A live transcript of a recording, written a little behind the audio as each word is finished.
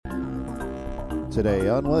today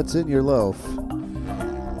on What's in Your Loaf.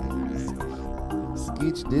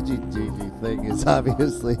 Skeech Digi thing is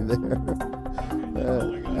obviously there.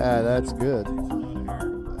 That's good.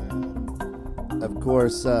 Of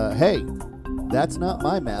course, hey, that's not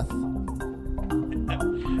my meth.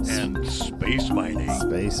 And space mining.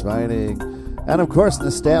 Space mining. And of course,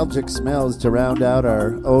 nostalgic smells to round out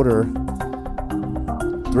our odor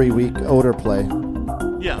 3-week odor play.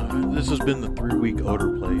 Yeah, this has been the 3-week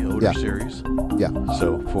odor series. Yeah.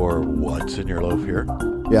 So for What's in Your Loaf here.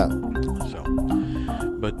 Yeah. So,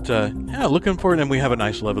 but looking forward, and we have a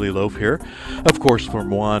nice, lovely loaf here, of course,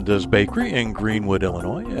 from Wanda's Bakery in Greenwood,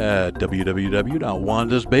 Illinois, at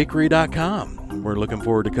www.wandasbakery.com. We're looking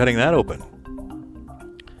forward to cutting that open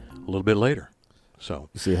a little bit later. So,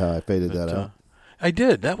 you see how I faded that out? I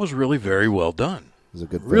did. That was really very well done. It was a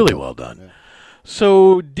good, really well done. Yeah.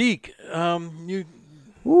 So, Deke,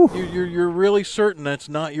 you're really certain that's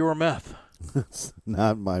not your meth? It's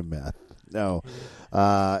not my meth. No.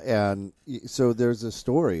 And so there's a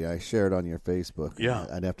story I shared on your Facebook. Yeah.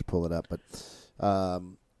 I'd have to pull it up. But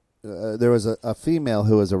there was a female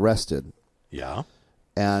who was arrested. Yeah.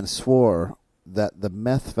 And swore that the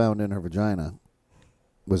meth found in her vagina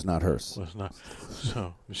was not hers. Was not.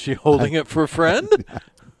 So, is she holding it for a friend?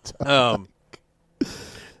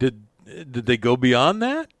 Did they go beyond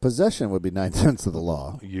that? Possession would be 9/10 of the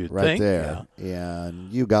law. You'd right think, there. Yeah.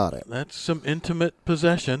 And you got it. That's some intimate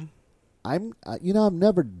possession. I've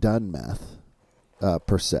never done meth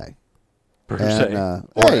per se. Or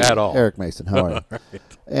hey, at all. Eric Mason, how are you? Right.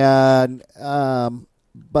 And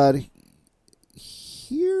but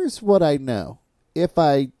here's what I know. If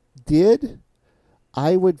I did,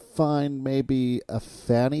 I would find maybe a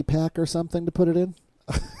fanny pack or something to put it in.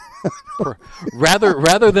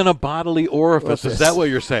 rather than a bodily orifice. Is that what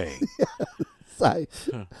you're saying? Yes.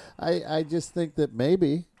 I just think that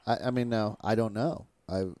maybe. I mean, no, I don't know.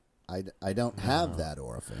 I don't have that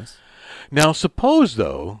orifice. Now, suppose,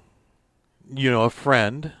 though, a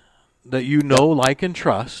friend that like and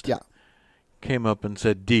trust came up and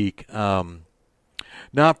said, Deke,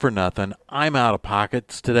 not for nothing, I'm out of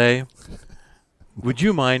pockets today. Would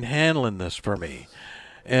you mind handling this for me?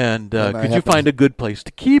 And could you find a good place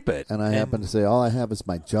to keep it? And I happen to say, all I have is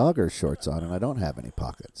my jogger shorts on, and I don't have any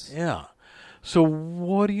pockets. Yeah. So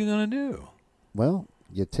what are you going to do? Well,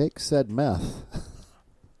 you take said meth.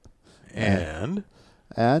 And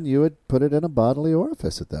you would put it in a bodily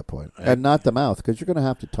orifice at that point. And not the mouth, because you're going to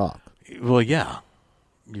have to talk. Well, yeah.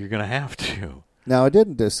 You're going to have to. Now, it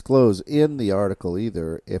didn't disclose in the article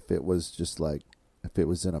either if it was just if it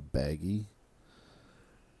was in a baggie.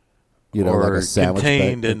 Or like a sandwich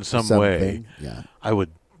contained bag, in some something. way. Yeah. I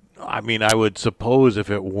would suppose if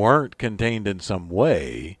it weren't contained in some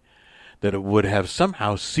way, that it would have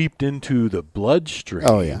somehow seeped into the bloodstream.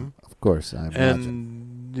 Oh, yeah. Of course, I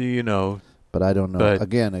imagine. And, But I don't know. But,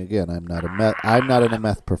 again, I'm not a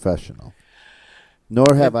meth professional.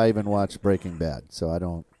 Nor have I even watched Breaking Bad, so I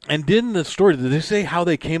don't. And did they say how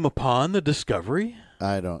they came upon the discovery?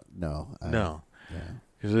 I don't know. No. Yeah.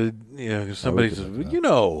 Because somebody says,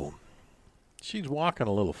 she's walking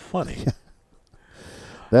a little funny.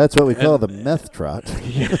 That's what we call the meth trot.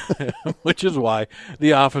 Yeah, which is why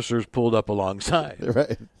the officers pulled up alongside.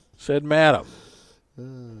 Right. Said, Madam,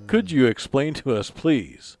 could you explain to us,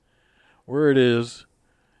 please, where it is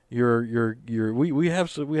we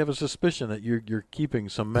have a suspicion that you're keeping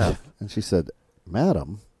some meth. And she said,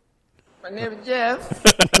 Madam. My name is Jeff.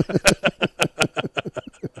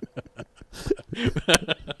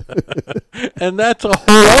 And that's a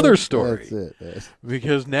whole other story. That's it.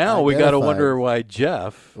 Because now we got to wonder why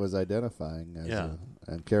Jeff was identifying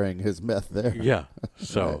and carrying his meth there. Yeah.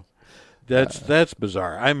 So that's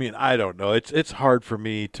bizarre. I mean, I don't know. It's hard for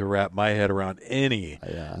me to wrap my head around any.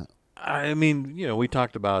 Yeah. I mean, we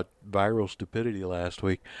talked about viral stupidity last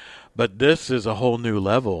week, but this is a whole new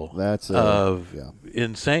level of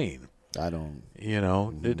insane. I don't.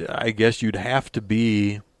 I guess you'd have to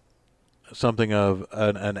be something of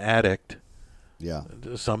an addict. Yeah.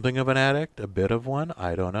 Something of an addict, a bit of one,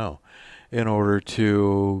 I don't know, in order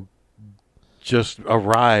to just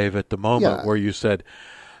arrive at the moment where you said,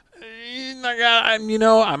 I'm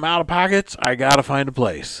out of pockets, I got to find a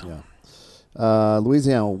place. Yeah.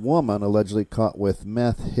 Louisiana woman allegedly caught with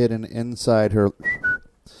meth hidden inside her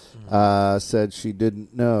said she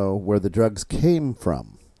didn't know where the drugs came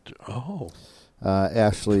from. Oh.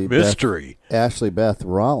 Ashley Beth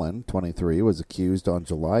Rollin, 23, was accused on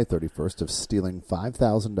July 31st of stealing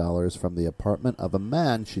 $5,000 from the apartment of a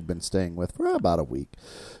man she'd been staying with for about a week.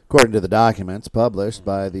 According to the documents published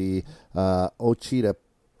by the Ouachita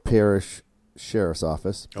Parish Sheriff's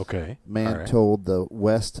Office. Okay. Man told the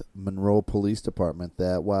West Monroe Police Department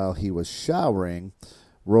that while he was showering,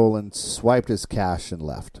 Rowland swiped his cash and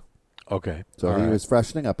left. Okay. So he was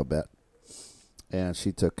freshening up a bit, and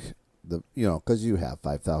she took because you have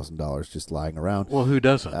 $5,000 just lying around. Well, who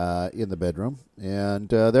doesn't? In the bedroom. And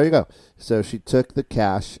there you go. So she took the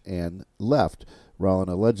cash and left. Rowland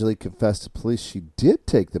allegedly confessed to police she did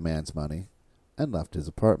take the man's money and left his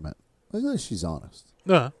apartment. At least she's honest.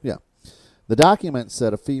 Yeah. The document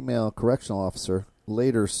said a female correctional officer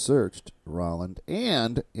later searched Rowland,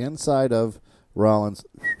 and inside of Rowland's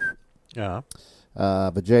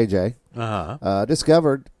vajayjay,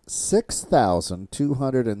 discovered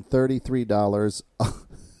 $6,233.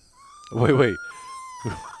 Wait.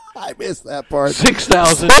 I missed that part.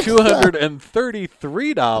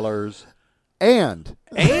 $6,233. And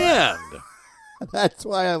that's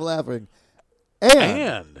why I'm laughing.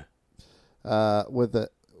 And with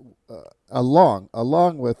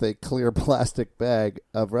along with a clear plastic bag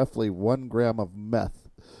of roughly 1 gram of meth,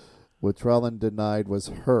 which Rowland denied was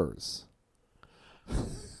hers.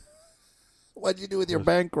 What'd you do with your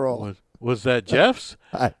bankroll? Was that Jeff's?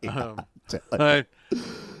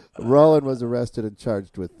 Rowland was arrested and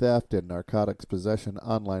charged with theft and narcotics possession.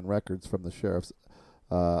 Online records from the sheriff's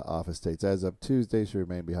office states as of Tuesday she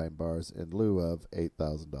remained behind bars in lieu of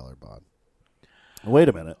 $8,000 bond. Wait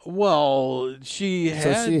a minute. Well, she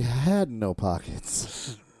had no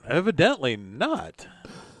pockets. Evidently not.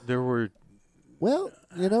 There were. Well,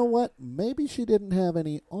 you know what? Maybe she didn't have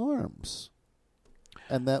any arms,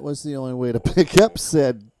 and that was the only way to pick up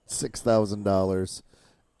said $6,000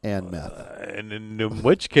 and meth. And in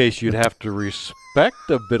which case, you'd have to respect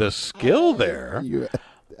a bit of skill there.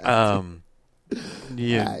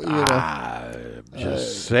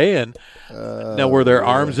 Just saying. Now, were there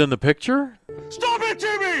arms in the picture? Stop it,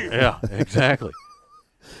 Jimmy! Yeah, exactly.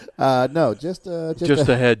 No, just a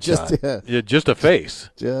headshot. Just a face.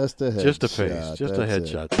 Just a headshot. Just a face. Just a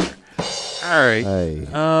headshot there. All right. Hey.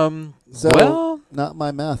 Well, not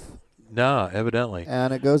my meth. No, evidently.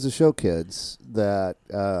 And it goes to show kids that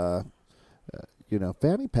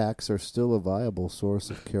fanny packs are still a viable source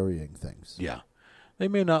of carrying things. Yeah. They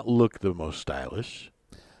may not look the most stylish.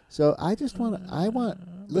 So I just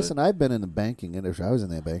listen, I've been in the banking industry. I was in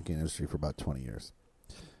the banking industry for about 20 years.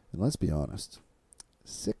 And let's be honest,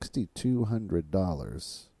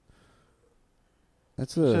 $6,200.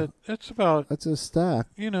 That's a stack.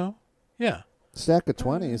 Yeah. Stack of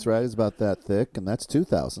 20s, right, is about that thick, and that's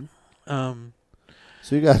 $2,000.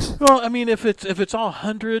 So you got. Well, I mean, if it's all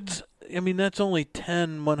hundreds, I mean that's only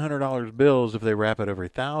 $100 bills if they wrap it every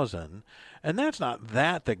 1,000. And that's not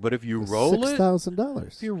that thick, but if you roll it, $6,000.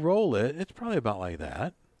 If you roll it, it's probably about like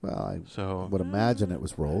that. Well, I would imagine it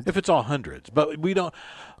was rolled. If it's all hundreds, but we don't.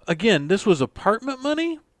 Again, this was apartment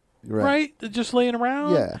money, right? Just laying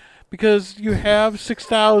around. Yeah. Because you have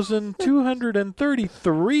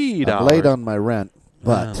 $6,233. I'm late on my rent,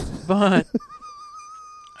 but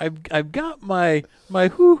I've got my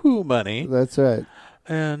hoo-hoo money. That's right.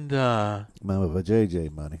 And Mama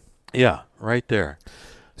vajayjay money. Yeah, right there.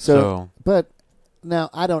 So, but now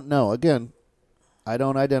I don't know. Again, I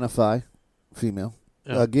don't identify female.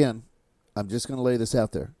 Yeah. Again, I'm just going to lay this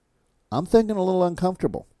out there. I'm thinking a little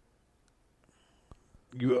uncomfortable.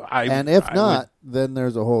 And if not, then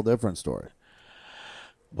there's a whole different story.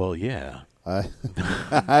 Well, yeah. I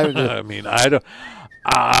mean, I don't.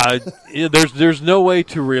 There's no way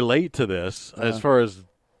to relate to this as far as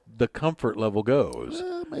the comfort level goes.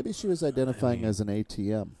 Maybe she was identifying as an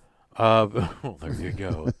ATM. Well, there you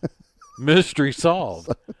go. Mystery solved.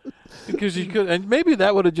 Because you could, and maybe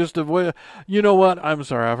that would have just avoided. You know what? I'm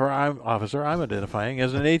sorry, officer. I'm identifying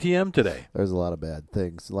as an ATM today. There's a lot of bad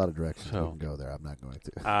things, a lot of directions we can go there. I'm not going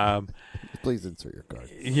to. Please insert your card.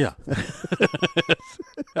 Yeah.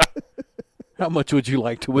 How much would you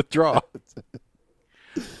like to withdraw?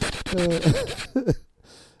 It's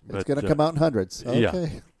going to come out in hundreds.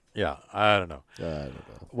 Okay. Yeah. I don't know.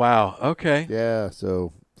 Wow. Okay. Yeah.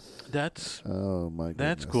 So. Oh my goodness.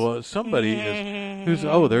 That's cool. Somebody is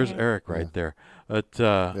there's Eric right there. But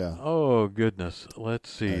oh goodness. Let's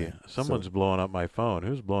see. Someone's blowing up my phone.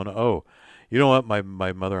 Who's blowing up? Oh, you know what? My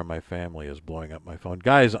mother and my family is blowing up my phone.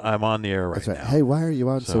 Guys, I'm on the air right now. Hey, why are you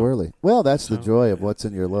on so early? Well, that's the joy of what's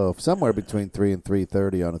in your loaf. Somewhere between 3 and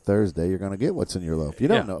 3:30 on a Thursday, you're going to get what's in your loaf. You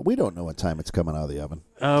don't know. We don't know what time it's coming out of the oven.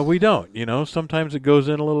 We don't. Sometimes it goes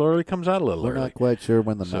in a little early, comes out a little early. We're not quite sure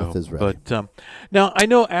when the meth is ready. But now I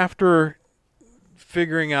know after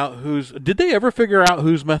figuring out did they ever figure out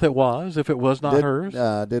whose meth it was? If it was not hers,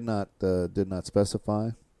 did not specify.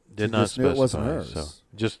 Did not specify. It wasn't hers. So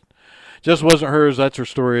just wasn't hers. That's her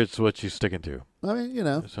story. It's what she's sticking to. I mean,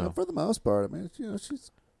 for the most part, I mean,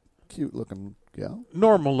 she's a cute-looking gal.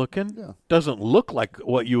 Normal looking. Yeah. Doesn't look like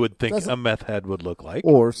what you would think a meth head would look like.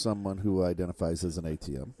 Or someone who identifies as an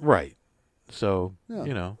ATM. Right. So,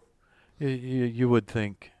 you would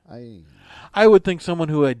think. I would think someone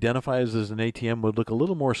who identifies as an ATM would look a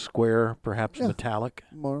little more square, perhaps metallic.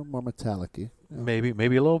 More metallic-y. Yeah. Maybe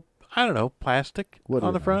a little, I don't know, plastic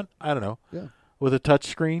on the front. I don't know. Yeah. With a touch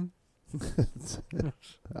screen.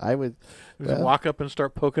 I would just walk up and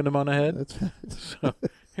start poking them on the head. That's so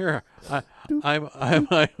here, I'm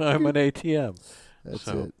an ATM. That's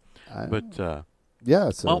it. But yeah.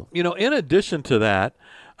 So well, in addition to that,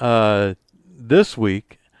 this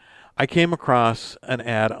week I came across an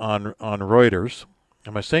ad on Reuters.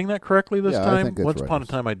 Am I saying that correctly this time? I think it's Once Reuters. Upon a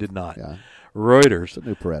time I did not. Yeah. Reuters. It's a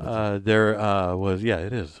new paradigm. There was,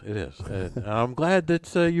 it is. I'm glad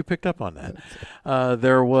that you picked up on that.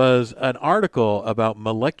 There was an article about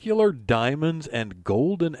molecular diamonds and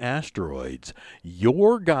golden asteroids.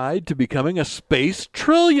 Your guide to becoming a space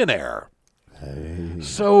trillionaire. Hey.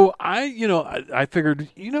 So I figured,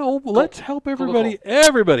 let's help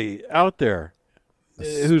everybody out there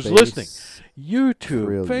who's listening.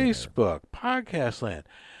 YouTube, Facebook, Podcast Land.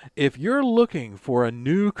 If you're looking for a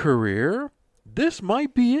new career, this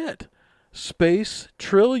might be it. Space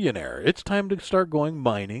trillionaire. It's time to start going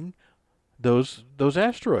mining those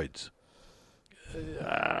asteroids.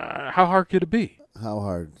 How hard could it be? How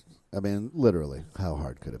hard? I mean, literally, how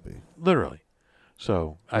hard could it be? Literally.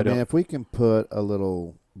 So I mean, if we can put a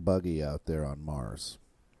little buggy out there on Mars.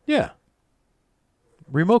 Yeah.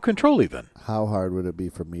 Remote control even. How hard would it be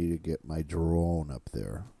for me to get my drone up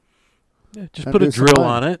there? Yeah, just put a drill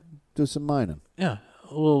on it. Do some mining. Yeah,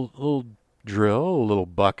 a little drill, a little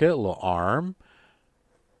bucket, a little arm.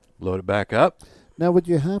 Load it back up. Now, would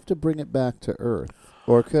you have to bring it back to Earth?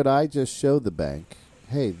 Or could I just show the bank,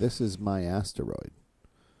 hey, this is my asteroid,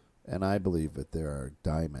 and I believe that there are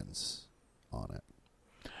diamonds on it?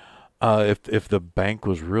 If the bank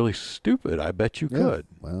was really stupid, I bet you could.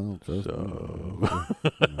 Well,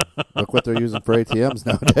 look what they're using for ATMs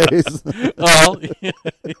nowadays. Well,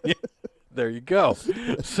 there you go.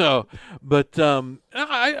 So, but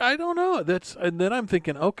I don't know. And then I'm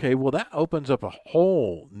thinking, okay, well, that opens up a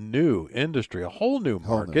whole new industry, a whole new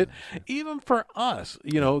market, even for us.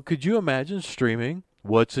 Could you imagine streaming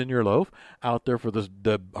What's in Your Loaf out there for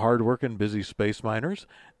the hardworking, busy space miners?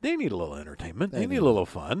 They need a little entertainment. They need a little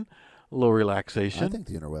fun. A little relaxation. I think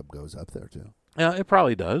the interweb goes up there, too. Yeah, it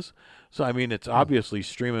probably does. So, I mean, it's obviously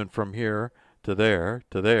streaming from here to there,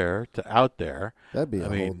 to there, to out there. That'd be a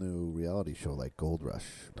whole new reality show like Gold Rush,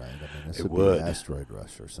 right? I mean, this would be Asteroid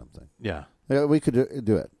Rush or something. Yeah. We could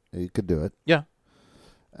do it. You could do it. Yeah.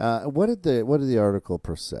 What did the article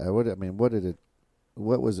per se? What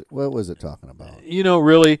was it talking about?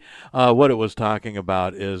 Really, what it was talking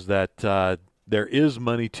about is that there is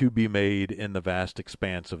money to be made in the vast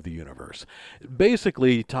expanse of the universe.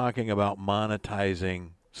 Basically talking about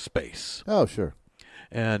monetizing space. Oh, sure.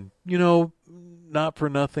 And, not for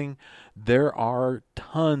nothing, there are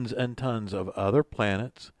tons and tons of other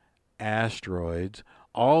planets, asteroids,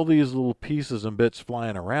 all these little pieces and bits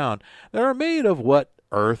flying around that are made of what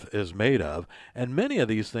Earth is made of. And many of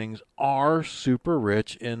these things are super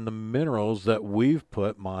rich in the minerals that we've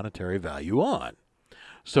put monetary value on.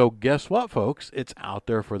 So guess what, folks? It's out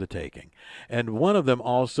there for the taking. And one of them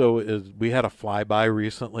also is, we had a flyby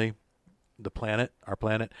recently. Our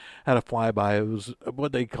planet, had a flyby. It was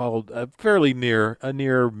what they called a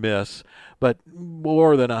near miss, but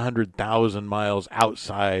more than 100,000 miles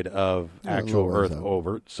outside of actual Earth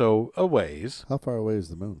over. So a ways. How far away is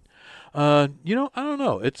the moon? I don't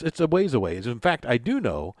know. It's a ways away. In fact, I do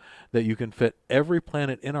know that you can fit every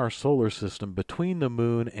planet in our solar system between the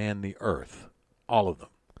moon and the Earth. All of them.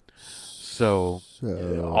 So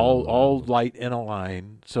all light in a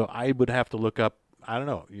line. So I would have to look up. I don't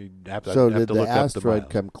know. You'd have to. So have did to the look asteroid up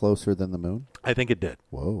the come closer than the moon? I think it did.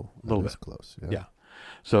 Whoa, a little bit close. Yeah.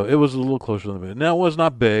 So it was a little closer than the moon. Now it was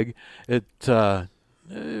not big. It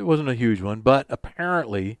wasn't a huge one, but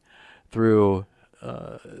apparently through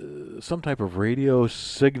some type of radio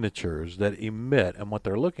signatures that emit, and what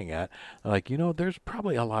they're looking at, there's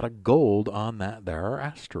probably a lot of gold on that there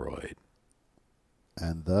asteroid.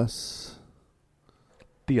 And thus,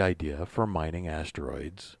 the idea for mining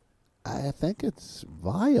asteroids. I think it's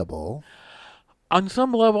viable. On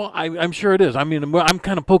some level, I'm sure it is. I mean, I'm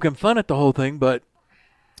kind of poking fun at the whole thing, but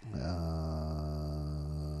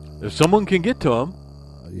if someone can get to them,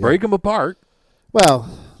 break them apart. Well,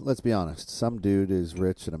 let's be honest. Some dude is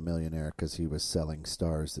rich and a millionaire because he was selling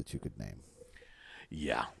stars that you could name.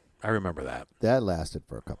 Yeah. I remember that. That lasted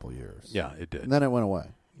for a couple years. Yeah, it did. And then it went away.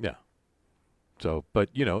 Yeah. So, but,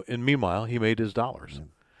 and meanwhile, he made his dollars.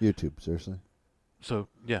 Yeah. YouTube, seriously? So,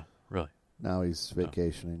 yeah, really. Now he's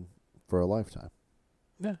vacationing for a lifetime.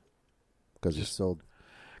 Yeah. Because he sold.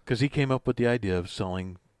 Because he came up with the idea of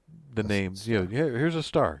selling the names. Here's a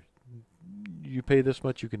star. You pay this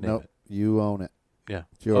much, you can name it. You own it. Yeah.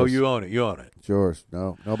 It's yours. Oh, you own it. You own it. It's yours.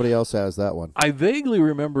 No, nobody else has that one. I vaguely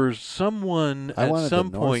remember someone at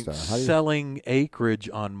some point selling acreage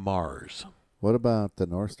on Mars. What about the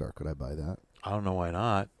North Star? Could I buy that? I don't know why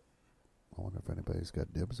not. I wonder if anybody's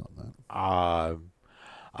got dibs on that.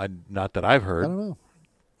 Not that I've heard. I don't know.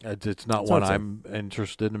 It's not one I'm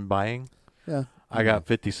interested in buying. Yeah. I got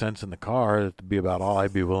 50 cents in the car. That'd be about all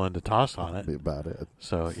I'd be willing to toss on it. Be about it.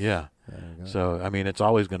 So, yeah. So, I mean, it's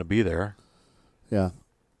always going to be there. Yeah.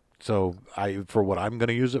 So, for what I'm going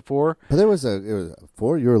to use it for. But it was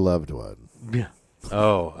for your loved one. Yeah.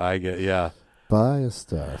 Oh, I get, yeah. Buy a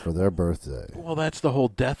star for their birthday. Well, that's the whole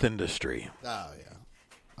death industry. Oh, yeah.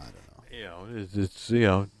 I don't know. It's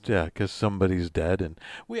yeah, because somebody's dead. And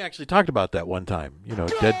we actually talked about that one time,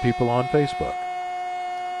 dead people on Facebook.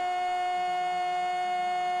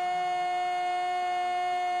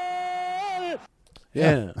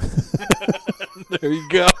 Yeah. There you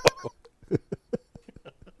go.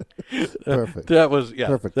 Perfect. That was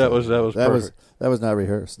perfect. That was perfect. That was not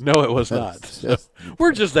rehearsed. No, it was not.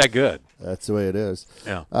 We're just that good. That's the way it is.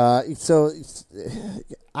 Yeah.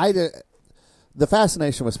 The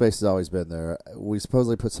fascination with space has always been there. We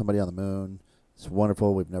supposedly put somebody on the moon. It's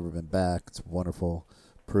wonderful. We've never been back. It's wonderful.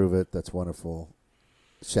 Prove it. That's wonderful.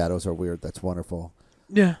 Shadows are weird. That's wonderful.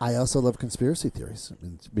 Yeah. I also love conspiracy theories. I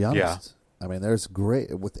mean, to be honest. Yeah. I mean, there's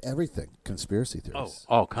great with everything conspiracy theories.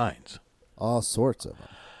 Oh, all kinds. All sorts of them.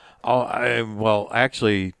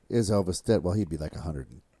 Actually, is Elvis dead? Well, he'd be like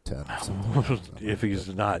 110 or something. If he's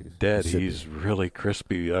not dead, he's really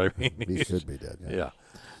crispy. I mean, he should be dead. Yeah.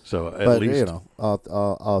 So at least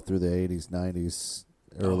all through the 80s, 90s,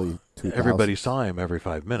 early 2000s, everybody saw him every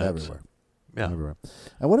 5 minutes. Everywhere. Yeah. Everywhere.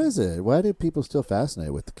 And what is it? Why do people still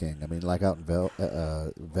fascinated with the king? I mean, like out in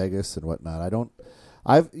Vegas and whatnot. I don't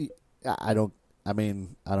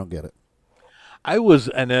get it. I was,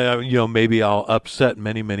 and maybe I'll upset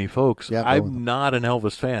many, many folks. Yeah, I'm not an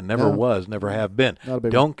Elvis fan. Never was. Never have been.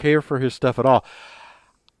 Don't care for his stuff at all.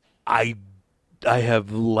 I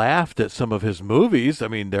have laughed at some of his movies. I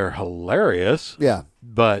mean, they're hilarious. Yeah.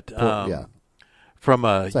 But from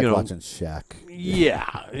a it's like watching Shaq. Yeah,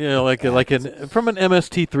 from an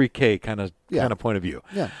MST3K kind of point of view.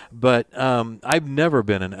 Yeah. But I've never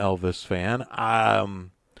been an Elvis fan.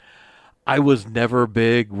 I was never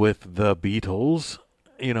big with the Beatles,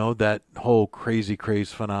 that whole crazy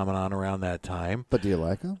craze phenomenon around that time. But do you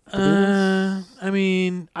like them? I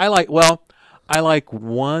mean, I like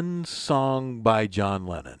one song by John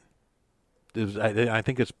Lennon.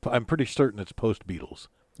 I'm pretty certain it's post Beatles.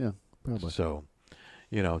 Yeah, probably. So,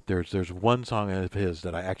 there's one song of his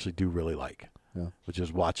that I actually do really like, which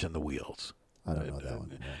is "Watching the Wheels." I don't know that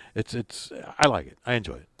one. It's I like it. I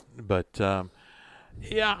enjoy it. But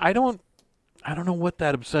I don't know what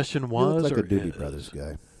that obsession was. You look like a Doobie Brothers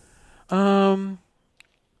guy.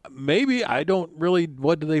 Maybe I don't really.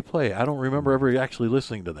 What do they play? I don't remember ever actually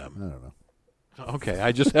listening to them. I don't know. Okay,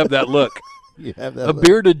 I just have that look. You have that look.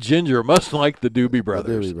 Bearded ginger must like the Doobie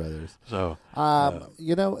Brothers. The Doobie Brothers. So,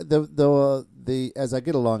 the as I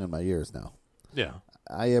get along in my years now,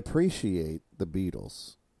 I appreciate the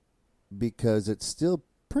Beatles because it's still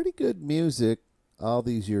pretty good music all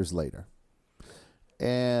these years later.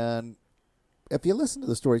 And if you listen to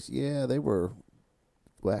the stories, they were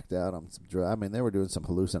whacked out on some drugs. I mean, they were doing some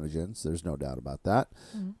hallucinogens. There's no doubt about that.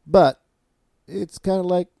 Mm-hmm. But it's kind of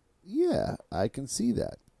like, I can see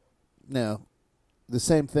that. Now, the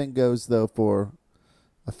same thing goes, though, for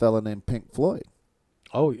a fella named Pink Floyd.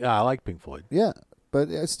 Oh, yeah, I like Pink Floyd. Yeah, but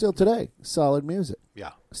still today, solid music.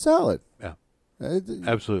 Yeah. Solid. Yeah.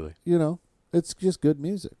 Absolutely. It's just good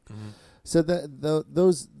music. Mm-hmm. So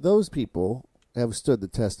those people have stood the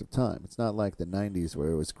test of time. It's not like the 90s where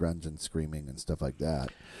it was grunge and screaming and stuff like that.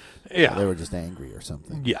 Yeah. They were just angry or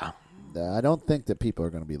something. Yeah. I don't think that people are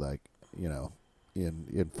going to be like,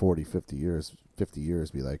 in 40, 50 years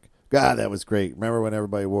be like, God, that was great. Remember when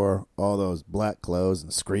everybody wore all those black clothes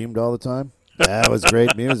and screamed all the time? That was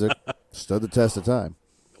great music. Stood the test of time.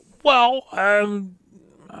 Well,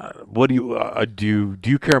 what do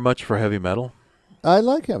you care much for heavy metal? I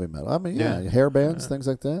like heavy metal. I mean, hair bands, things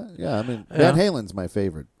like that. Yeah, I mean, Van Halen's my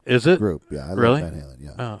favorite. Is it? Group. Yeah, I really? love Van Halen.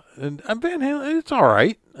 Yeah. And Van Halen, it's all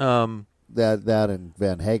right. That and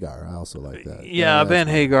Van Hagar, I also like that. Yeah, Van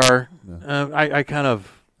Hagar. Yeah. I kind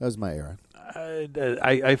of. That was my era.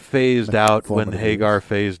 I phased out when Hagar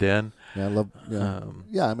phased in. Yeah, I love.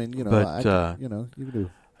 Yeah, I mean, but you do.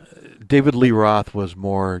 David Lee Roth was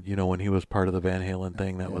more, when he was part of the Van Halen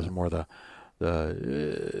thing. That was more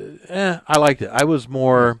I liked it. I was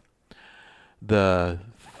more the,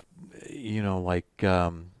 like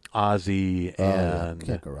Ozzy and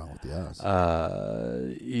can't go wrong with the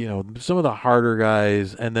Ozzy. Some of the harder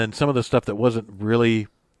guys, and then some of the stuff that wasn't really.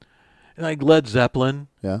 Like Led Zeppelin.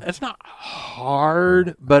 Yeah. It's not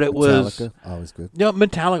hard, but it Metallica, was always good.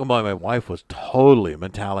 Metallica. My wife was totally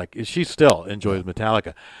Metallica. She still enjoys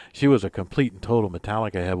Metallica. She was a complete and total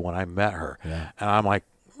Metallica head when I met her. Yeah. And I'm like,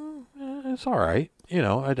 it's all right.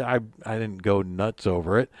 I didn't go nuts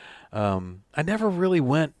over it. I never really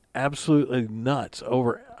went absolutely nuts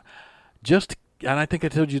over and I think I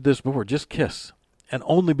told you this before, just Kiss. And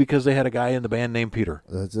only because they had a guy in the band named Peter.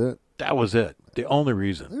 That's it. That was it. The only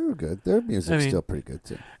reason. They were good. Their music's still pretty good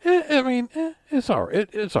too. It's all right.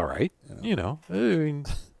 It's all right. I mean,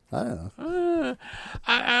 I don't know.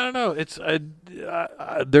 I don't know. It's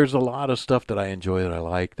there's a lot of stuff that I enjoy that I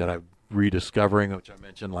like that I'm rediscovering, which I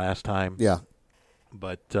mentioned last time. Yeah.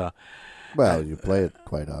 But you play it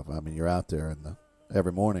quite often. I mean, you're out there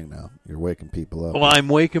every morning now. You're waking people up. Well, I'm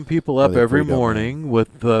waking people up every morning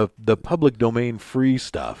with the public domain free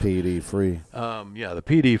stuff. PD free. The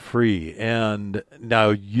PD free. And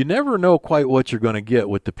now you never know quite what you're going to get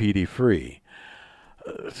with the PD free.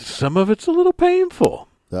 Some of it's a little painful.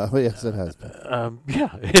 Oh, yes, it has been.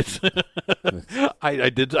 It's.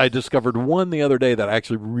 I discovered one the other day that I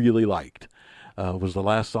actually really liked. Was the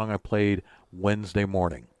last song I played Wednesday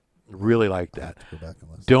morning. Really liked that.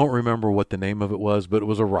 Don't remember what the name of it was, but it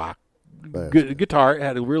was a rock good guitar. It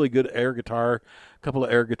had a really good air guitar, a couple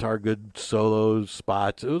of air guitar, good solos,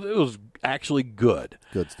 spots. It was actually good.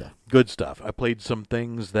 Good stuff. I played some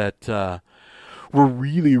things that were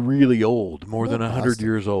really, really old, more than 100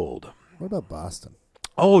 years old. What about Boston?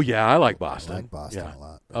 Oh, yeah, I like Boston. I like Boston a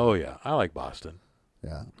lot. Oh, yeah, I like Boston.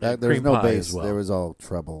 Yeah. There was no bass. Well. There was all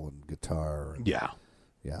treble and guitar. And, yeah.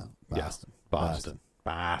 Boston. Boston.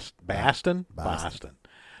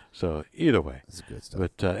 So either way, this is good stuff.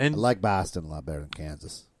 But I like Boston a lot better than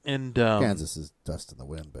Kansas. And Kansas is dust in the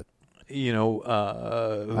wind, but I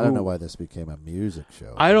don't know why this became a music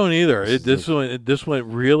show. I don't either. This went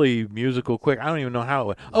really musical quick. I don't even know how it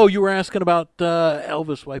went. Oh, you were asking about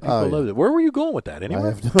Elvis, why people loved it. Where were you going with that? Anyway, I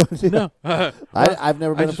have no idea. No, I've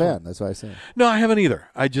never been a fan. That's why I say. No, I haven't either.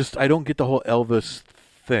 I don't get the whole Elvis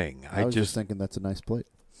thing. I was just thinking that's a nice plate.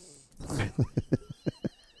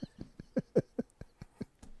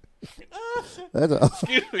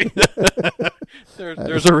 Excuse me.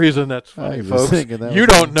 There's a reason that's funny, folks. You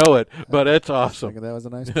don't know it, but it's awesome. That was a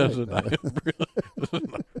nice plate. It's a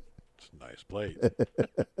nice plate.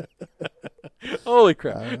 Holy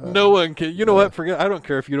crap! No one can. You know what? Forget. I don't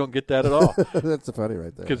care if you don't get that at all. That's a funny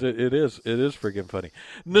right there. Because it is freaking funny.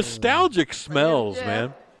 Nostalgic smells,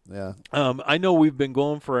 man. Yeah. I know we've been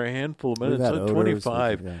going for a handful of minutes.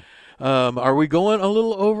 25. Yeah. Are we going a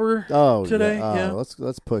little over today? Yeah.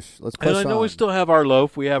 Let's push. And I know we still have our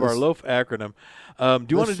loaf. We have our loaf acronym. Do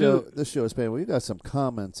you want to do this show is paying? We got some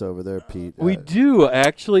comments over there, Pete. We do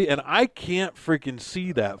actually, and I can't freaking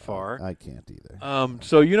see that far. I can't either.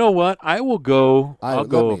 So you know what? I will go. I'll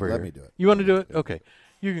go over here. Let me do it. You want to do it? Okay.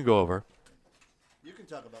 You can go over. You can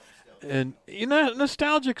talk about nostalgia. And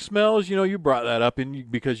nostalgic smells. You brought that up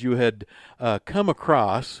because you had come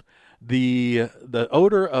across the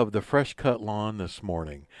odor of the fresh cut lawn this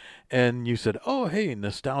morning, and you said, "Oh, hey,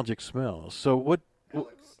 nostalgic smells." So what?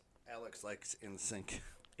 Alex likes NSYNC.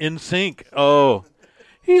 NSYNC. Oh,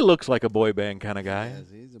 he looks like a boy band kind of guy. Yes,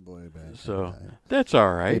 he's a boy band. So that's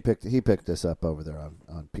all right. He picked us up over there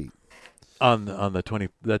on Pete. On the 20.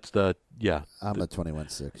 That's the I'm the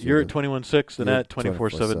 21.6. You're at 21.6 and at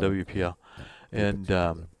 24/7 WPL, and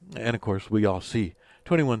of course we all see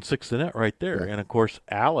 21.6 the net right there, and of course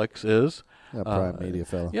Alex is Prime Media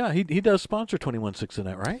fellow. Yeah, he does sponsor 21.6 the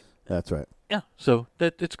net, right? That's right. Yeah, so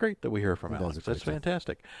it's great that we hear from Alex. That's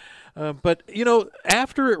fantastic. But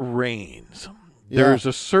after it rains, there's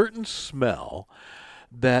a certain smell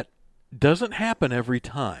that doesn't happen every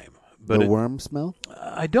time. But the worm smell?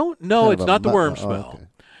 I don't know. It's not the worm smell.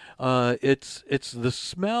 Okay. It's the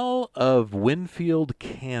smell of Winfield,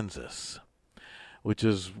 Kansas, which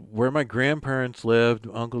is where my grandparents lived,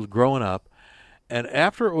 uncles growing up. And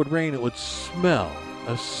after it would rain, it would smell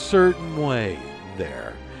a certain way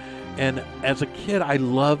there. And as a kid, I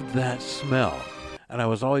loved that smell. And I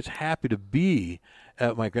was always happy to be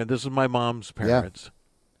at this is my mom's parents. Yeah.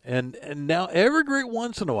 And now every great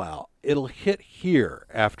once in a while, it'll hit here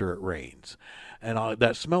after it rains. And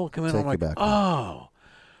that smell will come in. I'm like,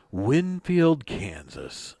 Winfield,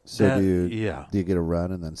 Kansas. So do you get a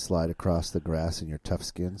run and then slide across the grass in your tough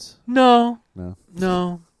skins? No.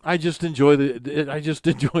 No. I just enjoy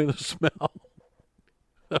the smell.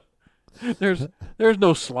 There's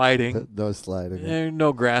no sliding. No sliding. There's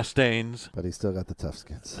no grass stains. But he still got the tough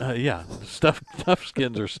skins. Tough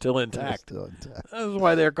skins are still intact. Still intact. That's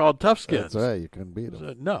why they're called tough skins. That's right. You couldn't beat them.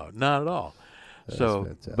 So, no, not at all. That's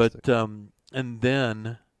fantastic. But and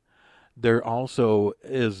then there also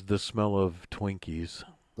is the smell of Twinkies.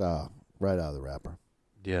 Oh, right out of the wrapper.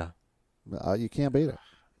 Yeah. You can't beat it.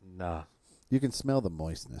 Nah. You can smell the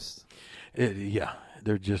moistness.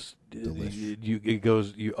 They're just Delicious.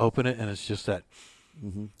 You open it and it's just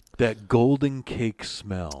that golden cake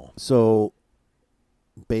smell. So,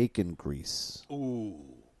 bacon grease. Ooh.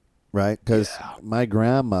 Right? Because my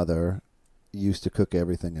grandmother used to cook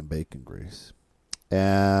everything in bacon grease.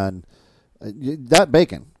 And not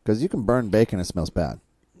bacon, because you can burn bacon, it smells bad.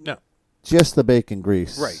 No. Just the bacon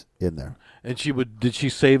grease in there. And did she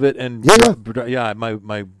save it? And yeah.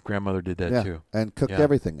 My grandmother did that too. And cooked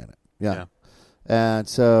everything in it. Yeah. And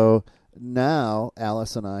so now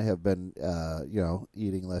Alice and I have been,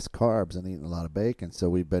 eating less carbs and eating a lot of bacon. So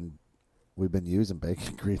we've been using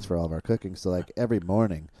bacon grease for all of our cooking. So like every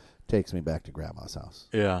morning takes me back to Grandma's house.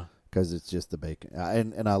 Yeah. Because it's just the bacon.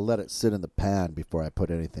 And I'll let it sit in the pan before I put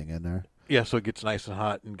anything in there. Yeah, so it gets nice and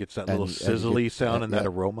hot and gets that little sizzly sound and that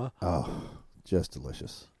aroma. Oh, just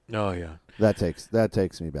delicious. Oh, yeah. That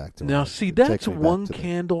takes me back to now. See, that's one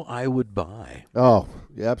candle I would buy. Oh,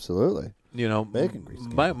 yeah, absolutely. Bacon grease.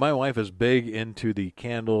 My wife is big into the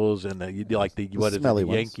candles and the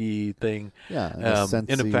Yankee thing. Yeah, and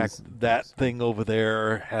in fact, that thing over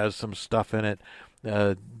there has some stuff in it.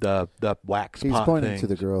 The wax He's pot pointing thing. to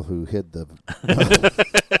the girl who hid the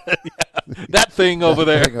that thing over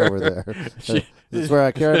there. Thing over there. That's where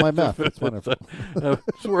I carry my meth. It's wonderful.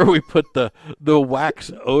 That's where we put the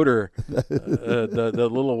wax odor, the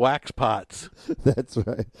little wax pots. That's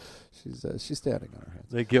right. She's standing on her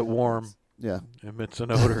hands. They get warm. Yeah, emits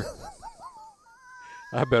an odor.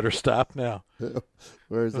 I better stop now.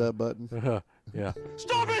 Where's that button? Yeah.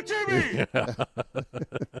 Stop it, Jimmy! Yeah.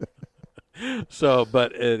 So,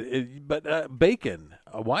 but bacon.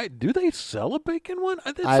 Why do they sell a bacon one?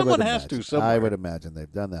 Someone has to. Somewhere. I would imagine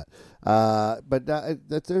they've done that. But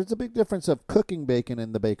there's a big difference of cooking bacon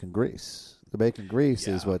and the bacon grease. The bacon grease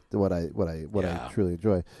is what I truly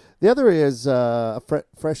enjoy. The other is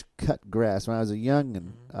fresh cut grass. When I was a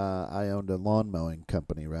youngin', I owned a lawn mowing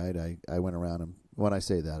company. Right, I went around and when I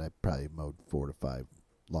say that, I probably mowed 4 to 5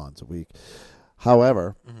 lawns a week.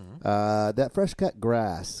 However, that fresh cut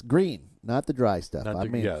grass, green, not the dry stuff.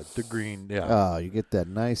 The green. Yeah. Oh, you get that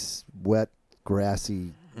nice, wet,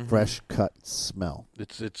 grassy, fresh cut smell.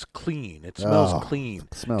 It's clean. It smells clean.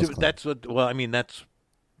 It smells clean. That's what. Well, I mean, that's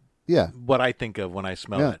what I think of when I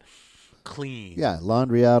smell it. Clean. Yeah,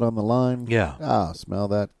 laundry out on the line. Yeah. Oh, smell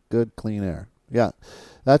that good, clean air. Yeah,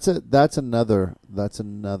 that's another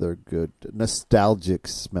good nostalgic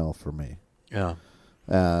smell for me. Yeah.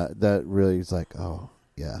 That really is like, oh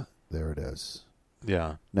yeah, there it is.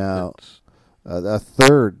 Yeah. Now, the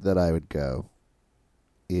third that I would go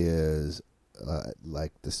is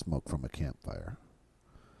like the smoke from a campfire.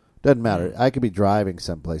 Doesn't matter. I could be driving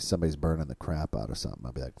someplace, somebody's burning the crap out of something.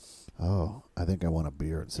 I'll be like, oh, I think I want a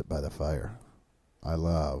beer and sit by the fire. I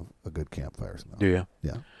love a good campfire smell. Do you?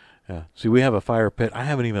 Yeah. Yeah. See, we have a fire pit. I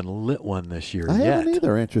haven't even lit one this year I yet. haven't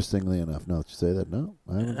either, interestingly enough. Now that you say that, no.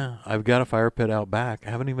 I haven't. I've got a fire pit out back.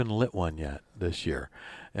 I haven't even lit one yet this year.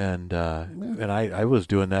 And I was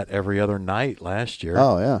doing that every other night last year.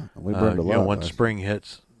 Oh, yeah. We burned a lot. When spring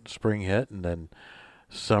hit, and then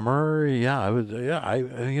summer, you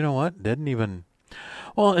know what? Didn't even...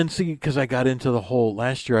 Well, and see, because I got into the whole...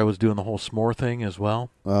 Last year I was doing the whole s'more thing as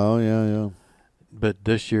well. Oh, yeah. But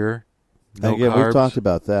this year... No Again, carbs. we've talked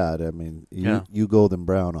about that. I mean, you golden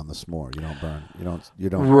brown on the s'more. You don't burn. You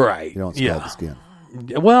don't. Right. You don't scald the skin.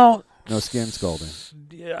 Well, no skin scalding.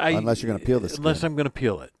 Unless you're going to peel the skin. Unless I'm going to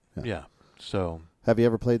peel it. Yeah. So. Have you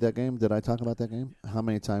ever played that game? Did I talk about that game? How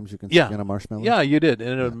many times you can skin a marshmallow? Yeah, you did.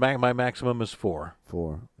 And my maximum is 4.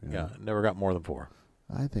 4. Yeah. Never got more than 4.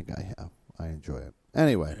 I think I have. I enjoy it.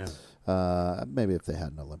 Anyway, maybe if they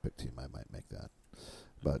had an Olympic team, I might make that.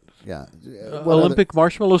 But yeah, Olympic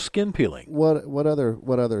marshmallow skin peeling. What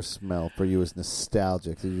other smell for you is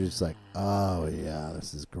nostalgic? That you're just like, oh yeah,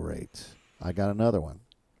 this is great. I got another one.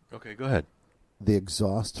 Okay, go ahead. The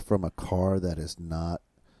exhaust from a car that is not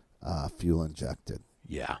fuel injected.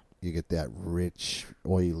 Yeah, you get that rich,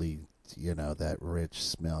 oily, that rich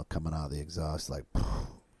smell coming out of the exhaust, like,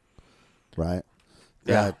 right?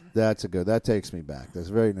 Yeah, that's a good. That takes me back. That's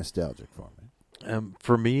very nostalgic for me.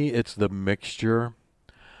 For me, it's the mixture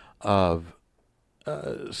of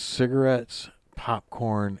cigarettes,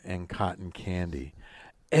 popcorn, and cotton candy.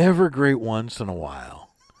 Every great once in a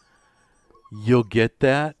while, you'll get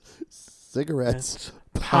that. Cigarettes,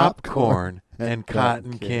 popcorn, and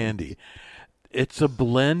cotton candy. It's a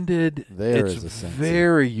blended. It's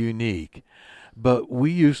very unique. But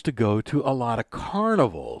we used to go to a lot of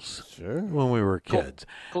carnivals when we were kids.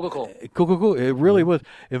 Cool. It really was.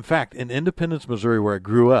 In fact, in Independence, Missouri, where I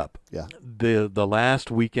grew up, the last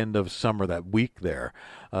weekend of summer, that week there,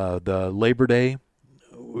 the Labor Day,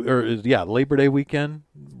 Labor Day weekend,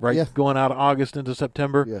 going out of August into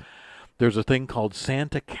September. Yeah. There's a thing called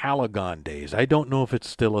Santa Calagon Days. I don't know if it's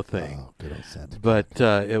still a thing. Oh, good old Santa. But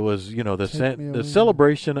it was, the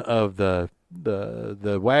celebration of the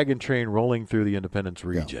wagon train rolling through the Independence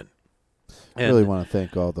region. I really want to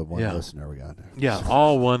thank all the one listener we got there. Yeah,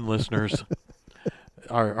 all one listeners.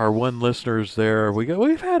 Our one listeners there.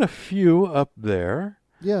 We've had a few up there.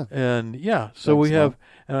 Yeah. And so we have,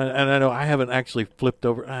 and I know I haven't actually flipped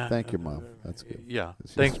over. Thank you, Mom. That's good. Yeah.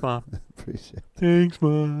 Thanks, Mom. Appreciate it. Thanks,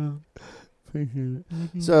 Mom. Appreciate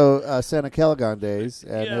it. So, Santa Calagon Days,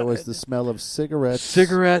 and there was the smell of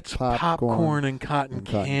cigarettes, popcorn, and cotton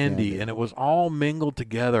candy, and it was all mingled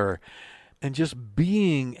together. And just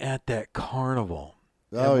being at that carnival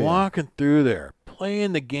and walking through there,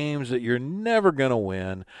 playing the games that you're never going to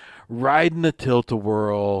win, riding the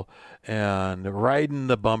tilt-a-whirl, and riding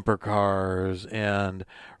the bumper cars, and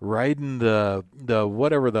riding the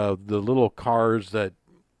whatever the little cars that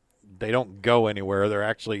they don't go anywhere. They're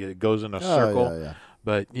actually, it goes in a circle. Yeah.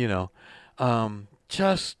 But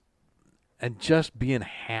just being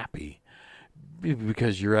happy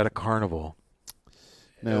because you're at a carnival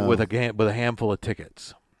with a handful of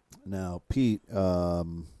tickets. Now, Pete,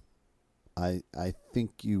 I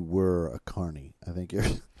think you were a carny. I think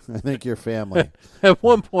your family at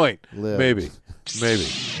one point lived. maybe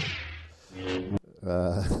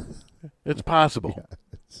it's possible. Yeah,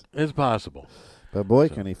 it's possible. But boy,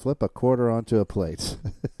 can he flip a quarter onto a plate.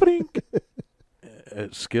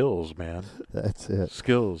 Skills, man. That's it.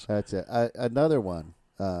 Skills. That's it. Another one,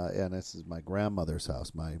 and this is my grandmother's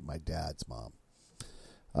house, my dad's mom.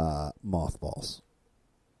 Mothballs.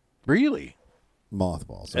 Really?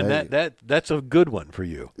 Mothballs. And that's a good one for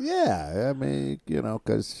you. Yeah, I mean,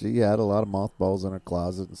 because she had a lot of mothballs in her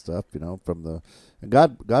closet and stuff, from the. And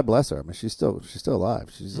God bless her. I mean, she's still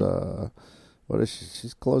alive. She's what is she?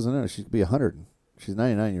 She's closing in. She could be 100. She's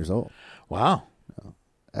 99 years old. Wow.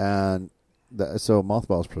 And so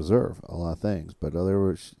mothballs preserve a lot of things, but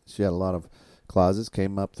she had a lot of closets.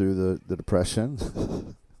 Came up through the Depression.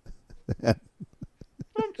 I'm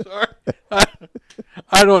sorry.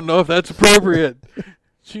 I don't know if that's appropriate.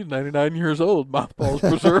 She's 99 years old. Mothballs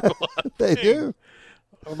preserve a lot of They things. do.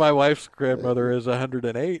 My wife's grandmother is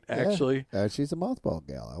 108, actually. Yeah. She's a mothball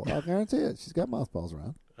gal. I'll guarantee it. She's got mothballs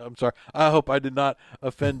around. I'm sorry. I hope I did not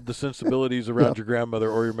offend the sensibilities around your grandmother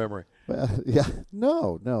or your memory. Yeah.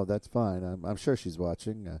 No, that's fine. I'm sure she's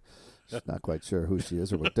watching. She's not quite sure who she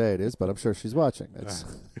is or what day it is, but I'm sure she's watching.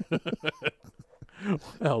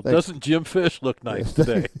 Well, doesn't Jim Fish look nice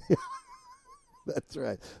today? That's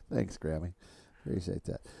right. Thanks, Grammy. Appreciate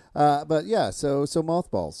that. But yeah, so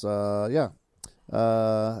mothballs. Does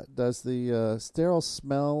the sterile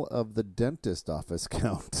smell of the dentist office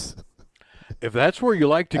count? If that's where you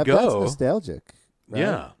like to go. That's nostalgic. Right?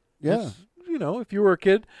 Yeah. Yeah. If you were a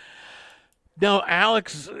kid. Now,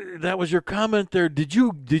 Alex, that was your comment there. Did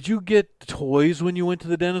you get toys when you went to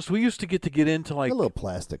the dentist? We used to get into like a little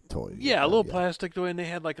plastic toy. Yeah, a little plastic toy, and they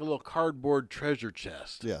had like a little cardboard treasure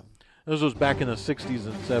chest. Yeah. This was back in the 60s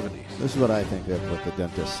and 70s. This is what I think of with the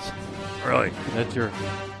dentist. Really? That's your...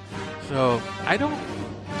 So, I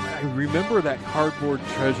remember that cardboard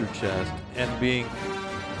treasure chest and being,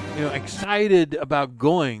 excited about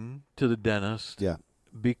going to the dentist. Yeah.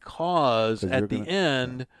 Because at the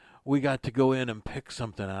end, we got to go in and pick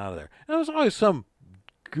something out of there. And it was always some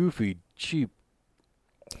goofy, cheap,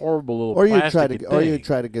 horrible little plastic thing. Or you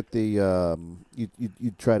try to get the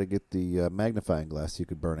you try to get the magnifying glass so you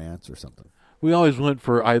could burn ants or something. We always went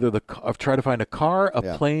for either try to find a car,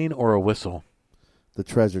 a plane, or a whistle. The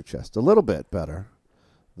treasure chest, a little bit better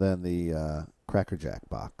than the Cracker Jack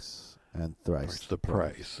box, and thrice the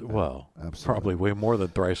price. Well, absolutely. Probably way more than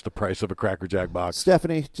thrice the price of a Cracker Jack box.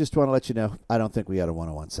 Stephanie, just want to let you know, I don't think we had a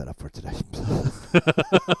 101 set up for today.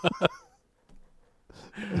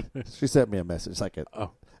 She sent me a message like at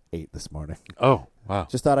 8 this morning. Oh, wow.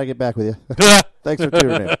 Just thought I'd get back with you. Thanks for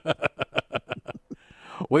tuning in.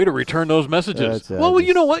 Way to return those messages. Well,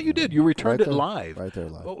 you know what you did? You returned it live. Right there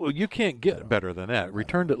live. Oh, you can't get better than that.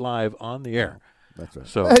 Returned it live on the air. That's right.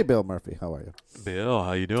 So, hey, Bill Murphy, how are you? Bill,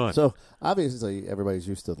 how you doing? So obviously everybody's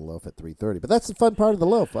used to the loaf at 3:30, but that's the fun part of the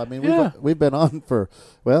loaf. I mean, Yeah. we've been on for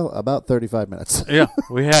about 35 minutes. Yeah,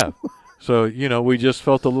 we have. So, we just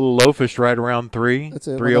felt a little loafish right around 3, That's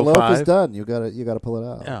it. 3:05. When the loaf is done, you gotta pull it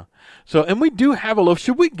out. Yeah. So, and we do have a loaf.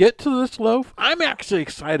 Should we get to this loaf? I'm actually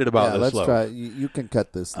excited about this let's loaf. try. You can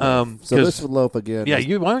cut this loaf. So this loaf again. Yeah,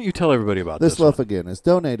 why don't you tell everybody about this loaf one? again is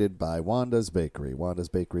donated by Wanda's Bakery. Wanda's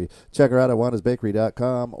Bakery. Check her out at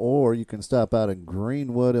wandasbakery.com, or you can stop out in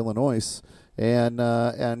Greenwood, Illinois,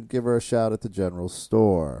 and give her a shout at the general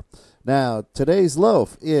store. Now, today's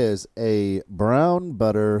loaf is a brown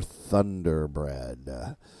butter Thunder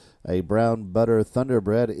Bread. A brown butter Thunder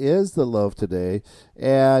Bread is the loaf today.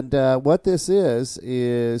 And what this is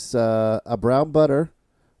a brown butter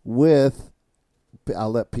with,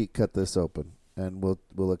 I'll let Pete cut this open, and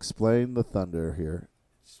we'll explain the Thunder here.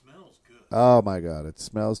 It smells good. Oh, my God. It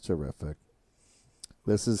smells terrific.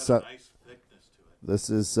 This is a nice thickness to it. This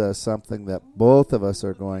is something that both of us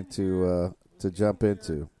are going to jump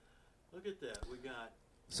into. Look at that. We got.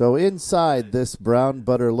 So inside this brown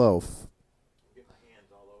butter loaf,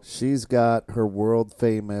 she's got her world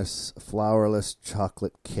famous flourless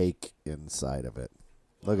chocolate cake inside of it.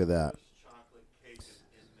 Look at that. Chocolate cake is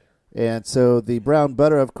in there. And so the brown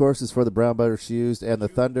butter, of course, is for the brown butter she used, and the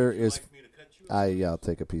Thunder is. Like me to cut you I'll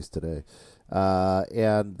take a piece today.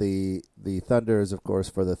 And the Thunder is, of course,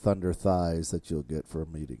 for the Thunder thighs that you'll get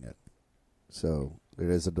from eating it. So it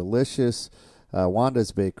is a delicious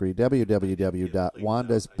Wanda's Bakery,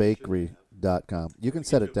 www.wandasbakery.com. You can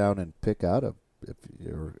set it down and pick out or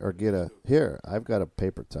get here. I've got a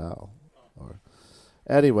paper towel.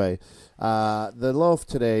 Anyway, the loaf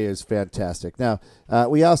today is fantastic. Now,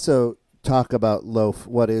 we also talk about loaf.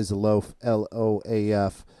 What is a loaf?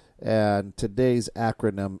 LOAF. And today's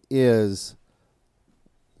acronym is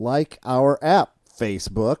like our app,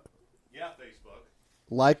 Facebook. Yeah, Facebook.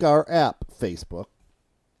 Like our app, Facebook.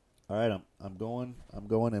 All right, I'm going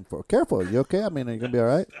in for. Careful, are you okay? I mean, are you gonna be all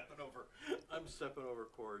right? I'm stepping over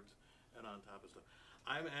cords and on top of stuff.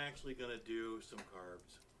 I'm actually gonna do some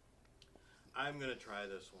carbs. I'm gonna try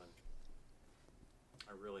this one.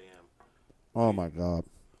 I really am. Oh my God,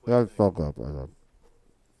 that's so good, brother.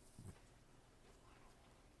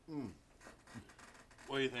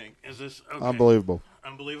 What do you think? Is this okay? Unbelievable?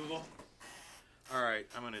 Unbelievable. All right,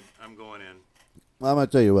 I'm going in. I'm gonna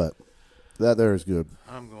tell you what, that there is good.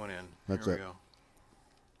 I'm going in. That's Here we it. go.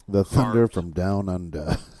 The Thunder Carbs. from Down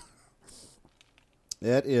Under.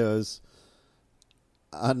 It is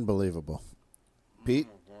unbelievable. Pete?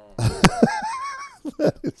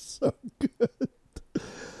 That is so good.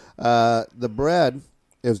 The bread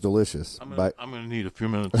is delicious. I'm gonna need a few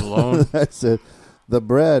minutes alone. That's it. The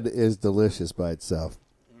bread is delicious by itself.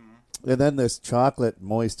 And then this chocolate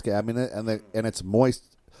moist, and it's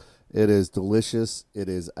moist. It is delicious. It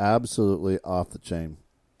is absolutely off the chain.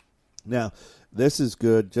 Now, this is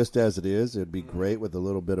good just as it is. It'd be great with a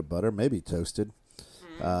little bit of butter, maybe toasted.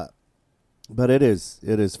 But it is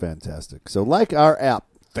fantastic. So like our app,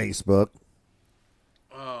 Facebook.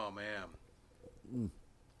 Oh man.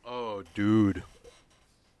 Oh dude.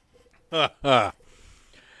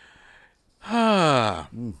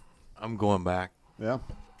 I'm going back. Yeah.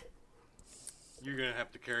 You're gonna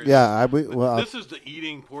have to carry. Yeah, this is the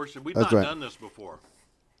eating portion. We've not done this before.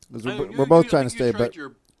 We're both trying to stay, but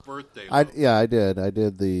your birthday. I did. I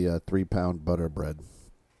did the 3-pound butter bread.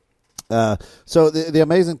 So the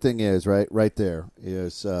amazing thing is right there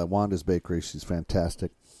is Wanda's Bakery. She's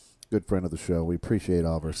fantastic, good friend of the show. We appreciate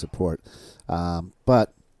all of her support.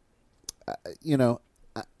 But and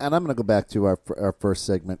I'm going to go back to our first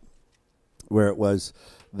segment where it was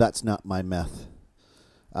that's not my meth.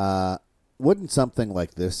 Wouldn't something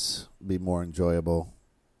like this be more enjoyable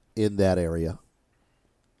in that area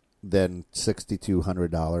than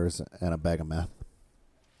 $6,200 and a bag of meth?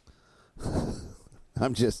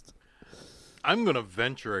 I'm going to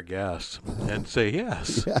venture a guess and say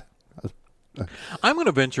yes. Yeah. I'm going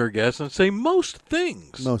to venture a guess and say most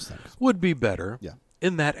things would be better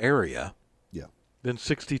in that area than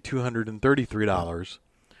 $6,233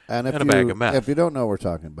 and a bag of meth. If you don't know what we're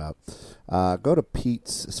talking about, go to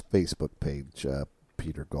Pete's Facebook page.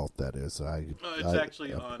 Peter Galt, that is. It's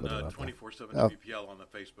actually on 24/7 WPL on the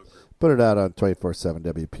Facebook group. Put it out on 24/7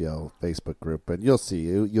 WPL Facebook group, and you'll see.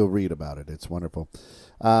 You'll read about it. It's wonderful.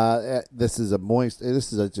 This is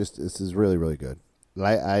This is really, really good.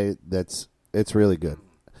 It's really good.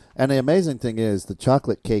 And the amazing thing is the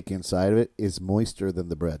chocolate cake inside of it is moister than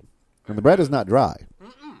the bread, and the bread is not dry.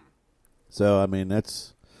 So I mean,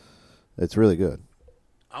 it's really good.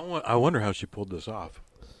 I wonder how she pulled this off.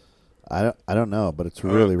 I don't know, but it's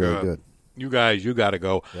really, really good. You guys, you got to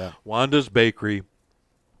go. Yeah. Wanda's Bakery.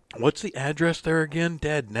 What's the address there again?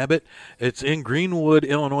 Dad Nebbit. It's in Greenwood,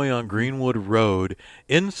 Illinois, on Greenwood Road,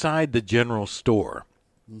 inside the general store.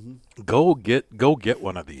 Mm-hmm. Go get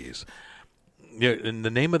one of these. Yeah, and the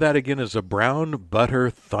name of that again is a brown butter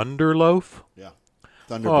thunder loaf. Yeah.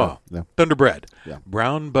 Thunderbread. Yeah. Thunderbread. Yeah.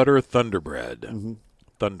 Brown butter Thunderbread. Mm-hmm.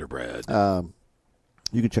 Thunderbread.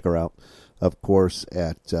 You can check her out, of course,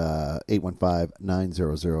 at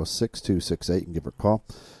 815-900-6268. You can give her a call.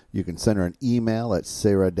 You can send her an email at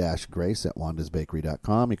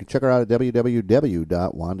sarah-grace@wandasbakery.com. You can check her out at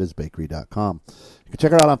www.wandasbakery.com. You can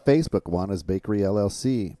check her out on Facebook, Wanda's Bakery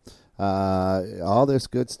LLC. All this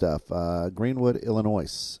good stuff. Greenwood,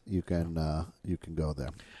 Illinois. You can go there.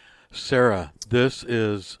 Sarah, this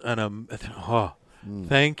is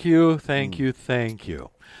thank you.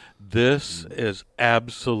 This is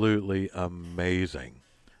absolutely amazing.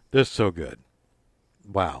 This is so good.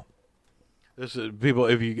 Wow. This is people.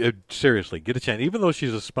 If you seriously get a chance, even though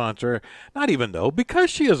she's a sponsor,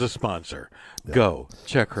 because she is a sponsor, go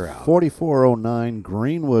check her out. 4409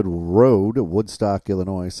 Greenwood Road, Woodstock,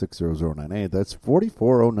 Illinois 60098. That's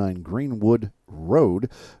 4409 Greenwood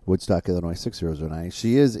Road, Woodstock, Illinois 60098.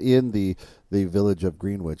 She is in the village of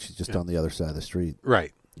Greenwood. She's just on the other side of the street.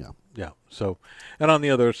 Right. Yeah. So, and on the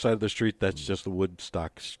other side of the street, that's just the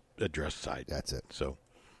Woodstock address side. That's it. So.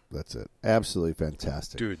 That's it. Absolutely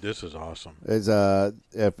fantastic, dude. This is awesome.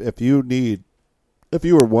 If you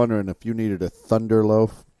were wondering if you needed a Thunder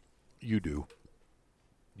loaf, you do.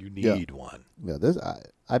 You need one. Yeah.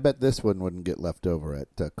 I bet this one wouldn't get left over at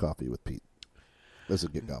Coffee with Pete. This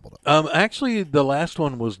would get gobbled up. Actually, the last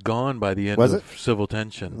one was gone by the end of Civil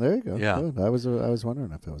Tension. There you go. Yeah. Good. I was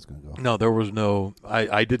wondering if it was going to go. No, there was no.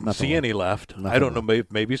 I didn't see any left. I don't know.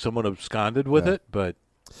 Maybe someone absconded with it, but.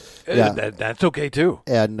 Yeah, that's okay too.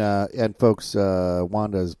 And folks,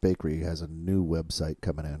 Wanda's Bakery has a new website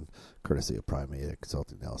coming in, courtesy of Prime Media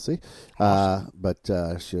Consulting LLC. Awesome. But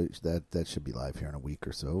that should be live here in a week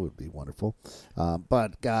or so. It would be wonderful.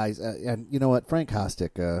 But guys, and you know what? Frank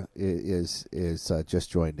Hostic is just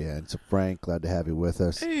joined in. So Frank, glad to have you with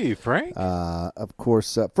us. Hey, Frank. Of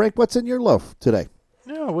course, Frank. What's in your loaf today?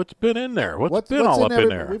 Yeah, what's been in there? What's been all up in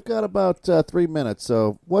there? We've got about 3 minutes.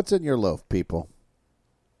 So what's in your loaf, people?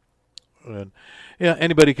 And,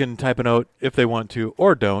 anybody can type a note if they want to,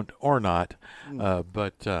 or don't, or not.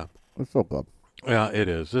 But it's so good. Yeah, it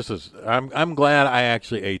is. This is. I'm glad I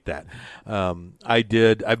actually ate that. I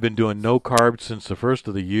did. I've been doing no carbs since the first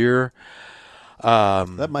of the year.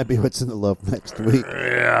 That might be what's in the loaf next week.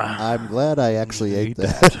 Yeah, I'm glad I actually ate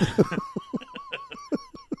that.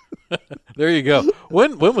 There you go.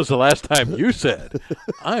 When was the last time you said,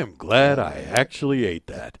 "I'm glad I actually ate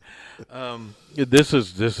that"? This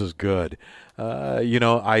is good.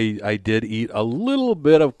 I did eat a little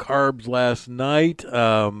bit of carbs last night.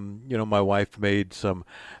 My wife made some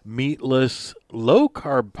meatless,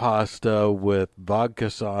 low-carb pasta with vodka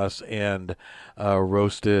sauce and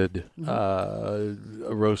roasted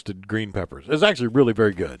green peppers. It's actually really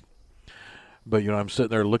very good. But, I'm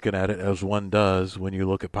sitting there looking at it as one does when you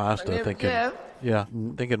look at pasta, thinking,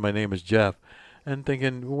 thinking my name is Jeff, and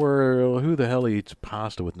thinking, who the hell eats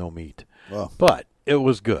pasta with no meat? Well, but it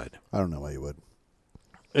was good. I don't know why you would.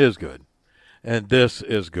 It is good. And this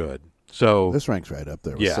is good. So this ranks right up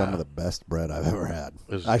there with some of the best bread I've ever had.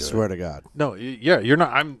 I swear to God. No, you're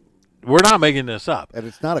not. We're not making this up. And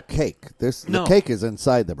it's not a cake. The cake is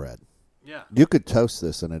inside the bread. Yeah. You could toast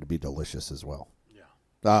this and it'd be delicious as well. Yeah.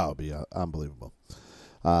 Oh, it'd be unbelievable.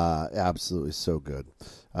 Absolutely so good.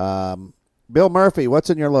 Bill Murphy, what's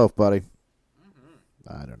in your loaf, buddy?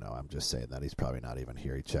 I don't know. I'm just saying that. He's probably not even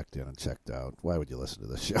here. He checked in and checked out. Why would you listen to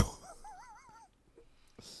this show?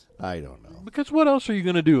 I don't know. Because what else are you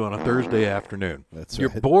going to do on a Thursday afternoon? That's You're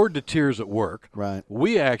right. bored to tears at work. Right.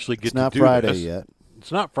 We actually get to do Friday this. Yet.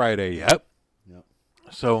 It's not Friday yet. Yep.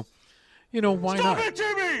 So, why Stop not? it,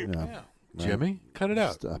 Jimmy! Yeah. Jimmy, cut it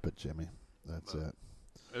out. Stop it, Jimmy. That's it.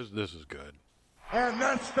 This is good. And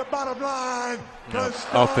that's the bottom line.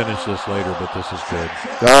 I'll finish this later, but this is good.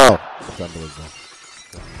 Oh, it's unbelievable.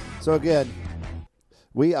 So again,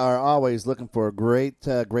 we are always looking for great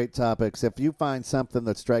topics. If you find something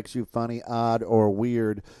that strikes you funny, odd, or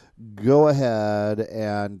weird, go ahead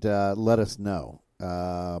and let us know.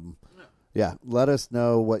 Let us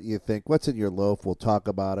know what you think. What's in your loaf? We'll talk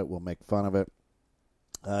about it. We'll make fun of it.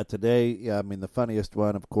 Today, the funniest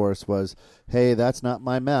one, of course, was, hey, that's not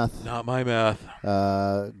my meth. Not my meth.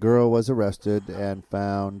 Girl was arrested and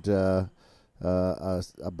found a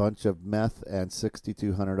bunch of meth and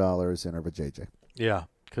 $6,200 in her vajayjay. Yeah,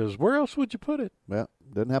 because where else would you put it? Well,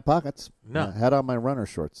 didn't have pockets. No. Had on my runner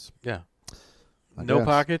shorts. Yeah. No guess.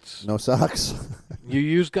 pockets? No socks. You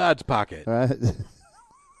use God's pocket. All right.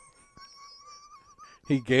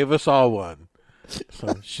 He gave us all one.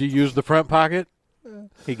 So she used the front pocket.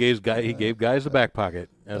 He gave guys the back pocket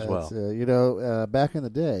as well. Back in the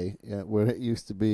day, when it used to be